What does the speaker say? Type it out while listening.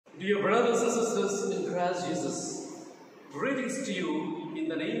Dear brothers and sisters in Christ Jesus, greetings to you in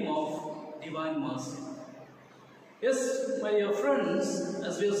the name of Divine Mercy. Yes, my dear friends,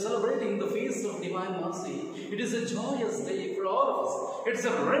 as we are celebrating the feast of Divine Mercy, it is a joyous day for all of us. It's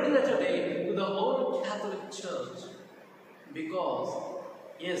a red letter day to the whole Catholic Church. Because,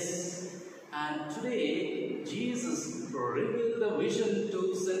 yes, and today Jesus revealed the vision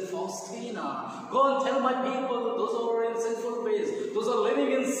to Saint Faustina. Go and tell my people, those who are in sinful ways, those who are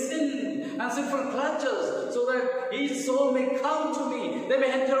living in sin and sinful clutches, so that each soul may come to me. They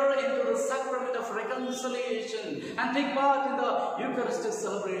may enter into the sacrament of reconciliation and take part in the Eucharistic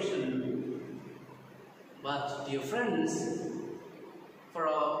celebration. But, dear friends, for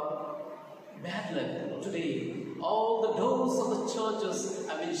our bad luck today, all the doors of the churches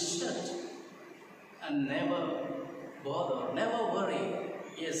have been shut. And never bother, never worry.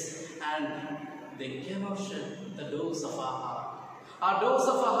 Yes, and they cannot shut the doors of our heart. Our doors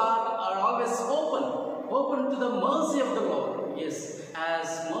of our heart are always open to the mercy of the Lord. Yes,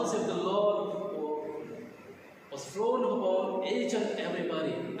 as mercy of the Lord was flown upon each and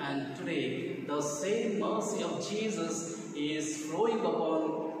everybody. And today, the same mercy of Jesus is flowing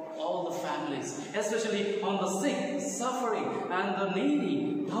upon all the families, especially on the sick, suffering, and the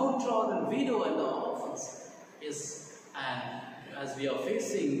needy, downtrodden, widow, and the orphans. Yes, and as we are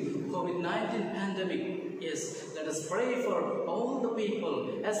facing COVID-19 pandemic, yes, let us pray for all the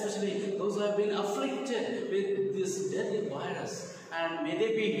people, especially those who have been afflicted with this deadly virus, and may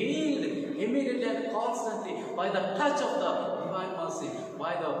they be healed immediately and constantly by the touch of the Divine Mercy,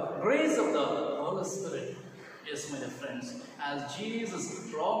 by the grace of the Holy Spirit. Yes, my dear friends, as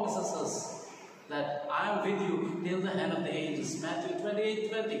Jesus promises us that I am with you till the end of the ages, Matthew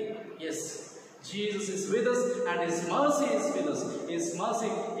 28:20. Yes, Jesus is with us and His mercy is with us. His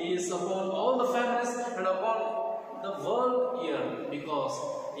mercy is upon all the families and upon the world here, because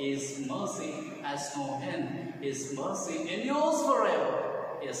His mercy has no end. His mercy endures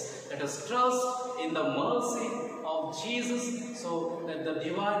forever. Yes, let us trust in the mercy of Jesus, so that the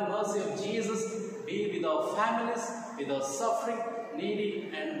divine mercy of Jesus be with our families, with our suffering,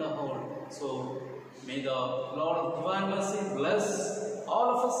 needy, and the whole. So may the Lord of Divine Mercy bless all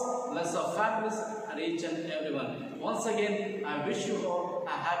of us, bless our families, and each and everyone. Once again, I wish you all a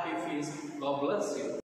happy feast. God bless you.